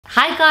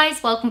Hi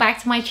guys, welcome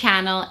back to my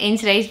channel. In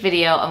today's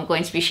video, I'm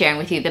going to be sharing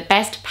with you the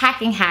best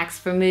packing hacks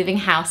for moving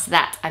house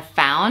that I've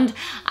found.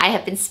 I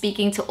have been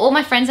speaking to all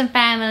my friends and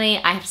family.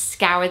 I have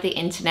scoured the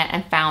internet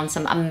and found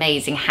some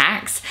amazing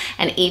hacks.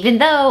 And even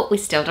though we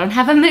still don't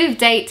have a move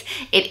date,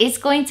 it is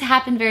going to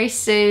happen very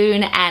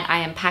soon and I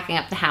am packing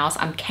up the house.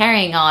 I'm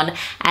carrying on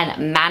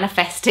and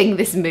manifesting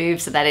this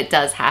move so that it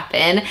does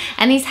happen.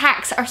 And these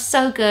hacks are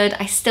so good,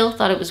 I still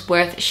thought it was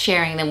worth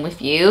sharing them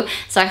with you.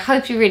 So I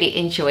hope you really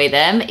enjoy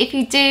them. If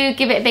you do,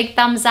 give it a big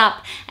thumbs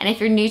up, and if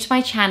you're new to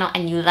my channel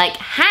and you like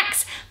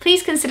hacks,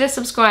 please consider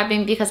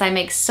subscribing because I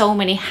make so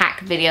many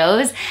hack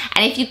videos.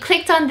 And if you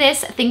clicked on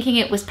this thinking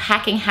it was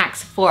packing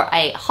hacks for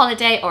a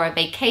holiday or a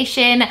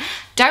vacation,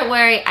 don't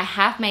worry, I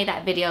have made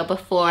that video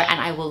before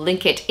and I will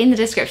link it in the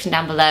description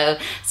down below.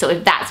 So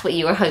if that's what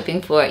you were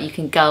hoping for, you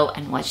can go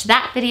and watch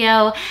that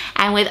video.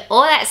 And with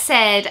all that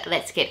said,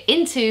 let's get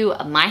into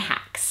my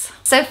hacks.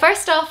 So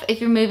first off, if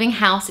you're moving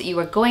house, you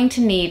are going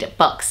to need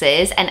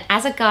boxes. And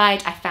as a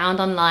guide, I found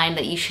online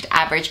that you should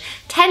average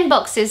 10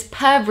 boxes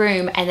per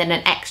room and then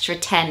an extra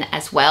 10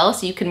 as well.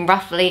 So you can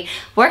roughly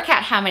work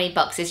out how many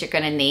boxes you're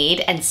gonna need.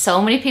 And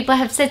so many people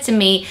have said to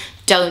me,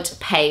 don't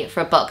pay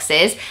for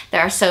boxes.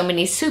 There are so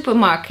many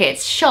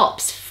supermarkets,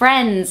 shops,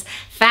 friends,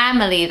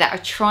 family that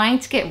are trying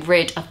to get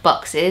rid of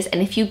boxes.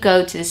 And if you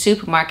go to the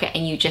supermarket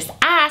and you just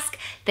ask,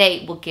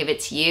 they will give it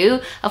to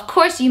you. Of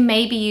course, you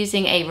may be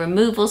using a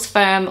removals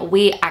firm.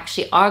 We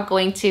actually are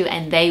going to,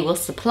 and they will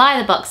supply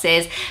the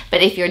boxes.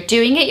 But if you're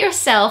doing it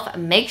yourself,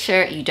 make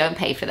sure you don't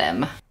pay for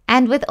them.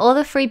 And with all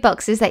the free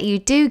boxes that you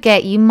do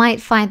get, you might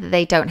find that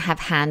they don't have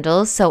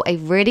handles. So a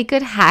really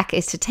good hack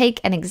is to take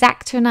an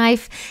X-Acto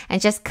knife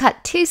and just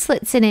cut 2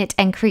 slits in it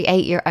and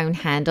create your own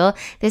handle.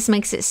 This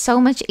makes it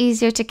so much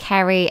easier to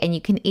carry, and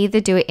you can either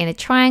do it in a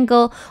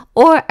triangle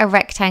or a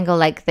rectangle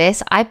like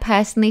this. I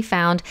personally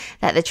found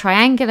that the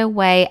triangular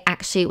way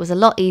actually was a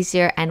lot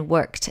easier and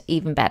worked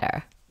even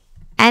better.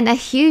 And a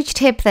huge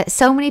tip that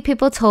so many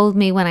people told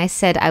me when I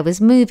said I was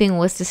moving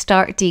was to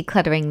start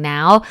decluttering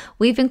now.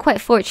 We've been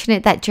quite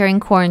fortunate that during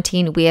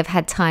quarantine we have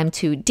had time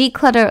to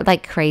declutter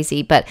like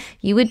crazy, but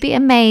you would be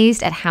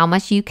amazed at how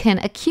much you can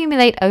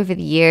accumulate over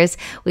the years.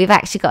 We've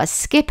actually got a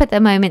skip at the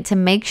moment to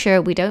make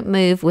sure we don't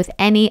move with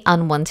any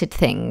unwanted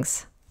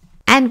things.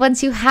 And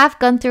once you have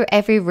gone through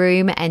every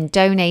room and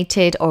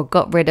donated or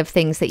got rid of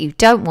things that you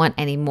don't want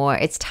anymore,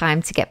 it's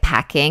time to get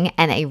packing.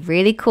 And a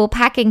really cool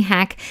packing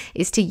hack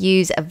is to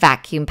use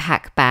vacuum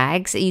pack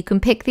bags. You can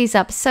pick these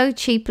up so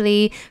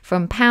cheaply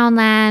from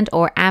Poundland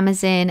or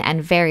Amazon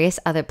and various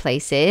other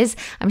places.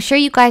 I'm sure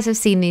you guys have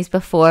seen these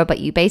before, but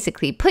you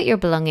basically put your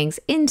belongings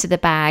into the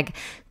bag,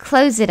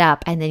 close it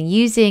up, and then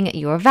using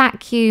your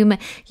vacuum,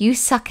 you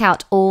suck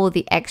out all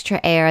the extra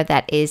air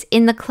that is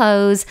in the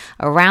clothes,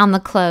 around the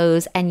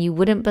clothes, and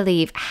you wouldn't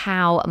believe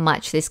how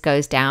much this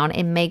goes down.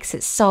 It makes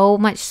it so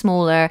much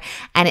smaller,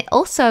 and it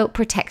also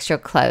protects your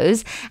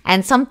clothes.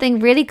 And something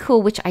really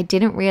cool which I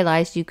didn't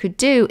realize you could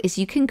do is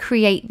you can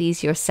create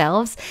these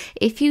yourselves.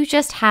 If you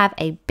just have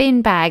a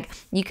bin bag,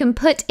 you can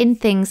put in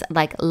things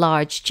like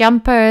large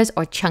jumpers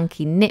or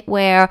chunky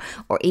knitwear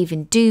or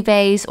even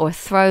duvets or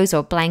throws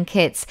or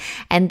blankets,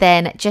 and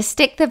then just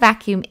stick the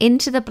vacuum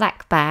into the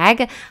black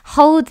bag,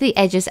 hold the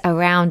edges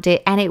around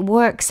it, and it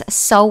works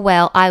so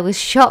well. I was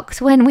shocked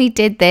when we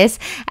did this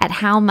at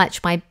how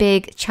much my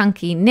big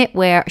chunky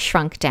knitwear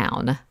shrunk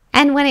down.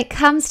 And when it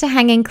comes to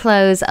hanging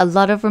clothes, a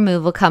lot of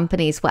removal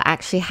companies will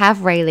actually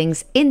have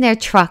railings in their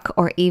truck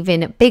or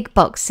even big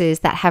boxes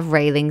that have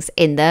railings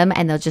in them,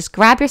 and they'll just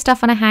grab your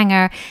stuff on a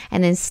hanger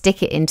and then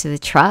stick it into the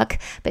truck.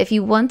 But if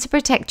you want to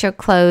protect your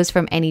clothes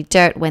from any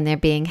dirt when they're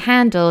being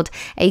handled,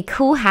 a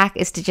cool hack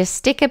is to just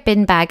stick a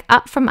bin bag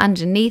up from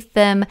underneath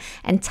them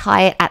and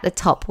tie it at the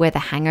top where the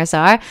hangers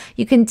are.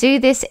 You can do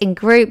this in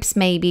groups,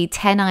 maybe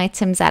 10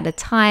 items at a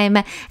time,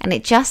 and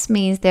it just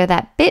means they're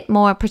that bit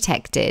more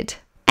protected.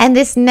 And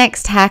this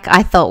next hack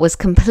I thought was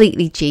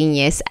completely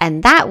genius,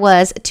 and that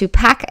was to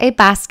pack a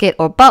basket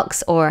or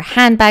box or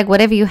handbag,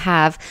 whatever you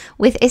have,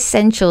 with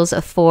essentials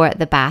for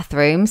the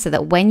bathroom, so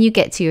that when you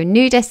get to your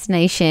new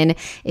destination,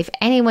 if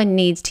anyone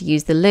needs to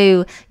use the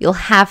loo, you'll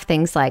have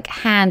things like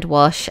hand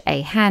wash,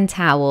 a hand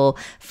towel,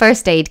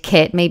 first aid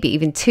kit, maybe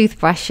even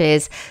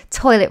toothbrushes,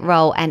 toilet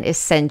roll, and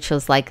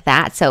essentials like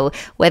that. So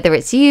whether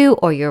it's you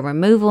or your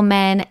removal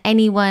men,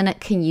 anyone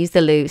can use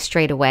the loo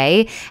straight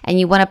away, and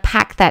you want to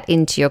pack that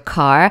into your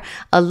car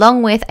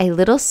along with a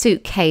little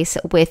suitcase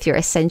with your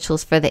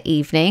essentials for the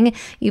evening.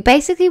 You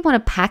basically want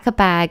to pack a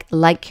bag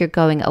like you're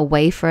going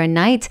away for a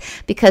night,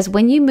 because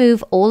when you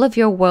move all of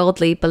your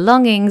worldly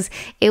belongings,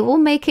 it will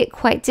make it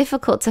quite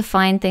difficult to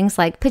find things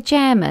like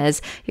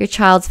pajamas, your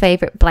child's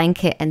favorite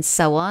blanket, and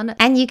so on.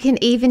 And you can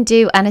even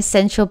do an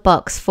essential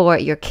box for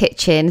your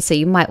kitchen. So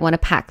you might want to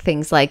pack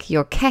things like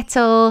your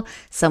kettle,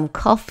 some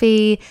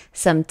coffee,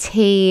 some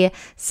tea,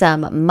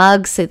 some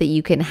mugs so that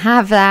you can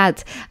have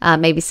that,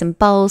 maybe some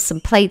bowls, some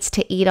plates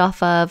to eat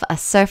off of, a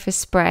surface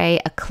spray,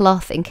 a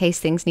cloth in case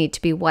things need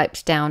to be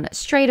wiped down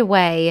straight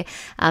away,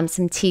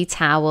 some tea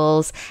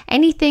towels,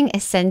 anything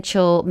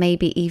essential,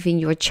 maybe even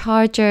your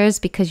chargers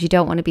because you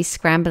don't want to be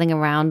scrambling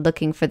around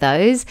looking for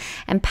those.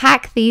 And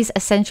pack these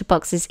essential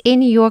boxes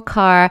in your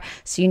car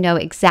so you know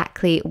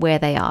exactly where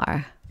they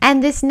are.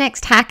 And this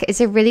next hack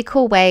is a really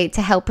cool way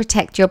to help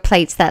protect your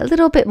plates that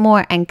little bit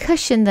more and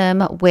cushion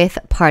them with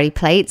party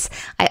plates.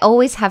 I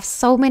always have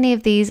so many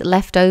of these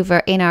left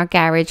over in our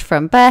garage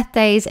from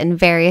birthdays and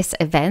various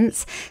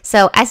events.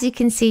 So as you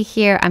can see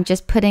here, I'm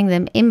just putting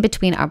them in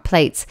between our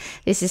plates.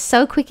 This is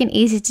so quick and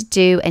easy to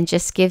do and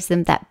just gives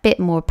them that bit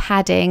more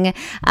padding.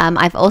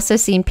 I've also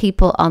seen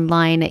people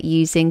online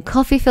using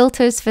coffee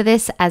filters for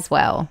this as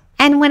well.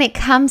 And when it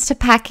comes to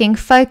packing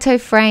photo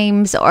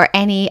frames or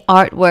any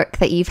artwork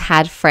that you've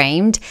had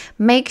framed,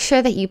 make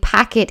sure that you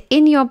pack it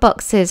in your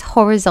boxes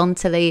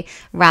horizontally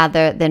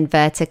rather than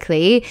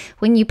vertically.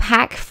 When you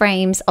pack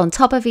frames on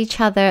top of each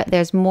other,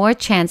 there's more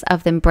chance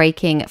of them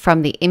breaking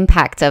from the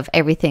impact of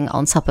everything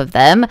on top of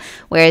them.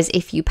 Whereas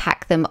if you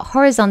pack them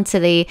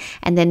horizontally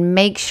and then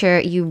make sure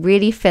you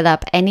really fill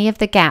up any of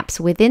the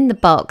gaps within the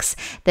box,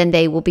 then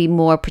they will be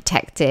more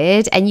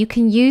protected. And you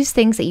can use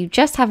things that you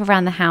just have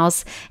around the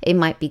house. It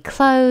might be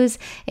clothes,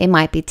 it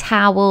might be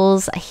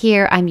towels.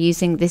 Here I'm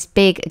using this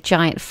big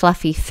giant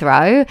fluffy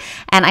throw,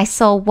 and I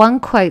saw one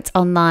quote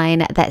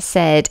online that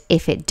said,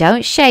 if it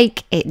don't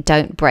shake, it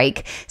don't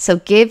break. So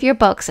give your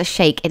box a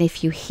shake, and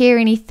if you hear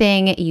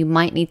anything, you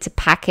might need to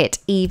pack it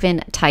even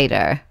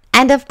tighter.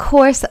 And of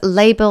course,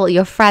 label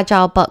your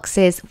fragile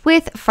boxes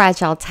with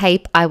fragile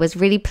tape. I was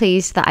really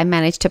pleased that I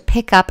managed to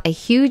pick up a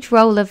huge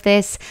roll of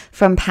this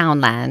from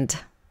Poundland.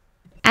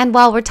 And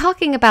while we're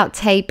talking about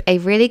tape, a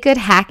really good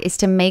hack is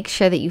to make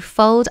sure that you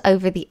fold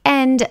over the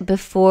end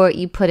before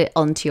you put it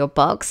onto your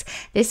box.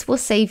 This will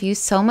save you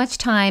so much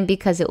time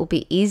because it will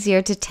be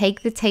easier to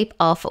take the tape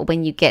off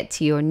when you get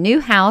to your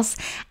new house.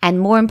 And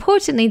more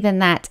importantly than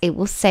that, it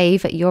will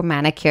save your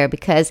manicure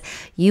because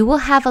you will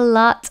have a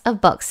lot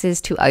of boxes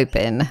to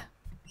open.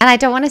 And I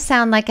don't want to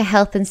sound like a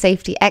health and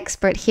safety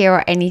expert here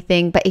or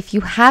anything, but if you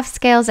have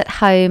scales at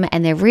home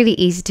and they're really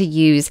easy to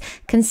use,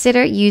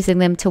 consider using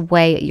them to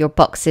weigh your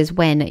boxes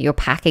when you're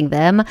packing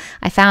them.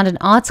 I found an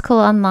article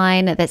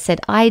online that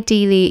said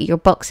ideally your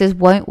boxes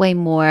won't weigh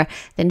more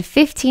than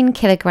 15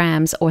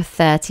 kilograms or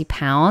 30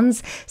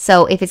 pounds.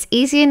 So if it's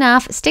easy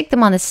enough, stick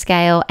them on the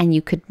scale and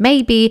you could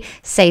maybe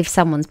save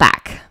someone's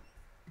back.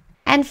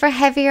 And for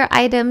heavier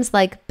items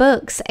like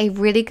books, a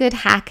really good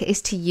hack is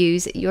to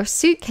use your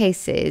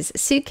suitcases.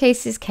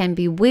 Suitcases can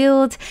be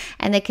wheeled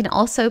and they can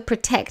also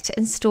protect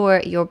and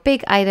store your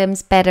big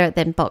items better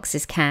than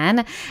boxes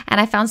can.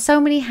 And I found so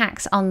many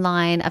hacks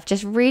online of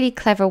just really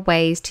clever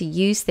ways to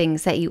use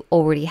things that you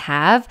already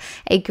have.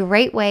 A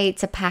great way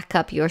to pack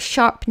up your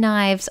sharp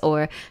knives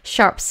or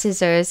sharp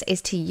scissors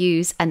is to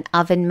use an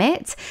oven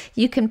mitt.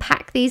 You can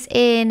pack these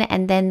in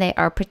and then they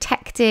are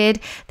protected.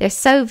 They're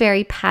so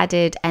very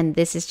padded, and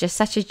this is just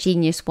such a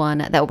genius one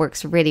that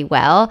works really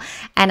well.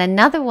 And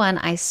another one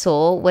I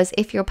saw was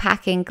if you're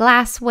packing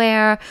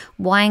glassware,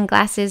 wine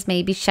glasses,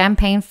 maybe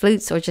champagne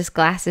flutes, or just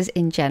glasses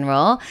in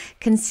general,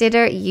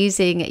 consider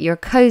using your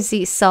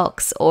cozy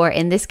socks, or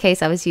in this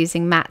case I was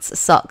using Matt's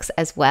socks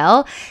as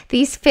well.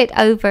 These fit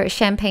over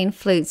champagne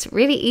flutes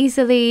really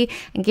easily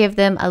and give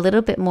them a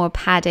little bit more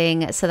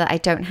padding so that I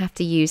don't have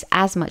to use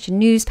as much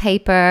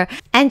newspaper.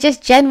 And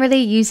just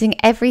generally using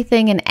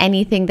everything and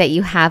anything that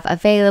you have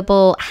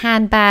available,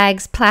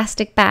 handbags,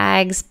 plastic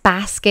bags,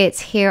 baskets.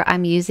 Here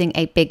I'm using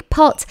a big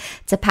pot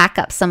to pack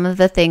up some of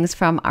the things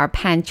from our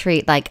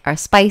pantry, like our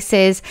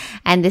spices,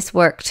 and this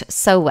worked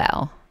so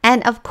well.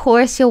 And of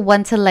course, you'll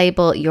want to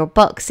label your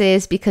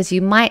boxes because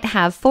you might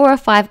have 4 or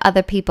 5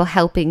 other people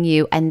helping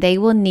you and they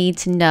will need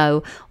to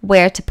know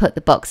where to put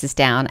the boxes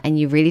down, and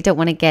you really don't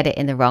want to get it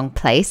in the wrong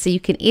place. So you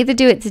can either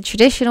do it the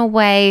traditional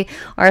way,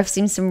 or I've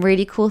seen some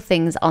really cool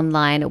things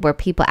online where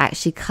people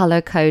actually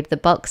color code the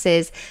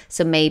boxes.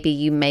 So maybe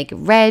you make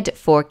red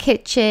for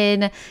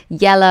kitchen,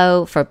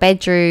 yellow for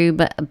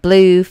bedroom,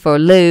 blue for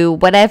loo,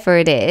 whatever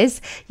it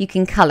is, you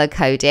can color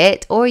code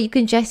it, or you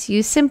can just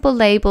use simple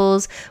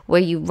labels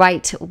where you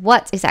write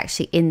what is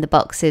actually in the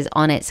boxes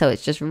on it, so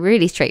it's just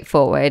really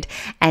straightforward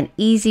and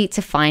easy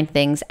to find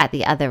things at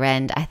the other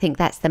end. I think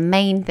that's the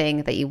main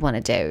thing that you want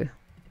to do.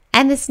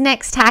 And this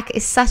next hack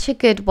is such a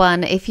good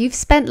one. If you've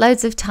spent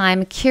loads of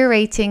time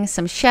curating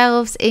some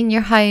shelves in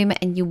your home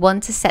and you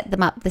want to set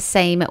them up the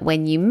same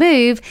when you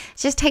move,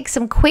 just take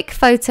some quick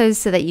photos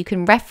so that you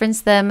can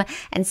reference them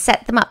and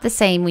set them up the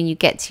same when you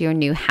get to your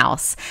new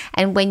house.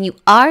 And when you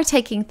are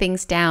taking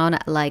things down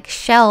like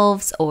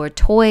shelves or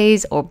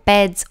toys or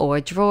beds or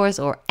drawers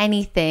or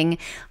anything,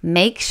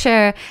 make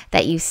sure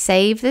that you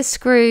save the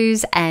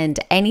screws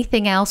and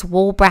anything else,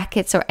 wall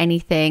brackets or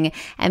anything,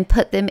 and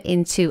put them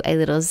into a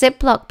little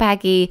Ziploc bag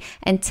baggie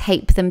and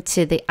tape them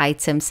to the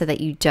items so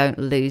that you don't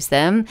lose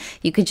them.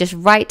 You can just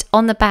write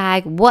on the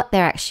bag what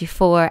they're actually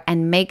for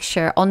and make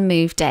sure on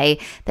move day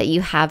that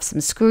you have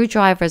some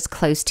screwdrivers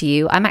close to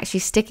you. I'm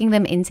actually sticking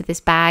them into this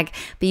bag,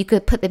 but you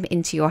could put them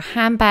into your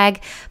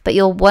handbag, but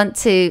you'll want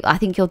to, I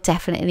think you'll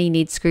definitely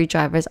need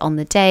screwdrivers on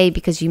the day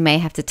because you may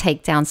have to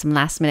take down some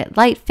last minute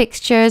light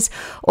fixtures,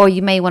 or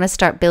you may want to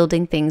start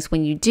building things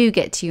when you do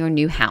get to your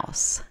new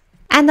house.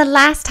 And the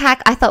last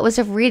hack I thought was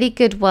a really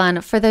good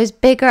one for those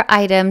bigger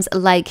items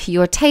like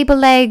your table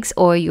legs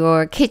or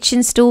your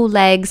kitchen stool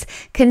legs.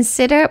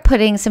 Consider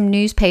putting some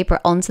newspaper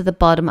onto the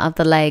bottom of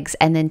the legs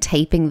and then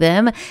taping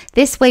them.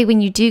 This way, when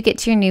you do get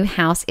to your new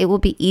house, it will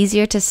be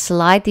easier to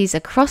slide these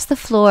across the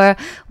floor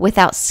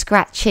without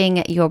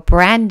scratching your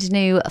brand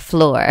new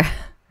floor.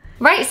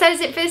 Right, so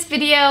that's it for this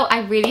video.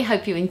 I really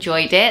hope you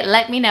enjoyed it.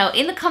 Let me know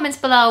in the comments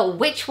below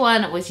which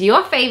one was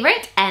your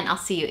favorite, and I'll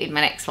see you in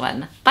my next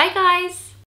one. Bye guys.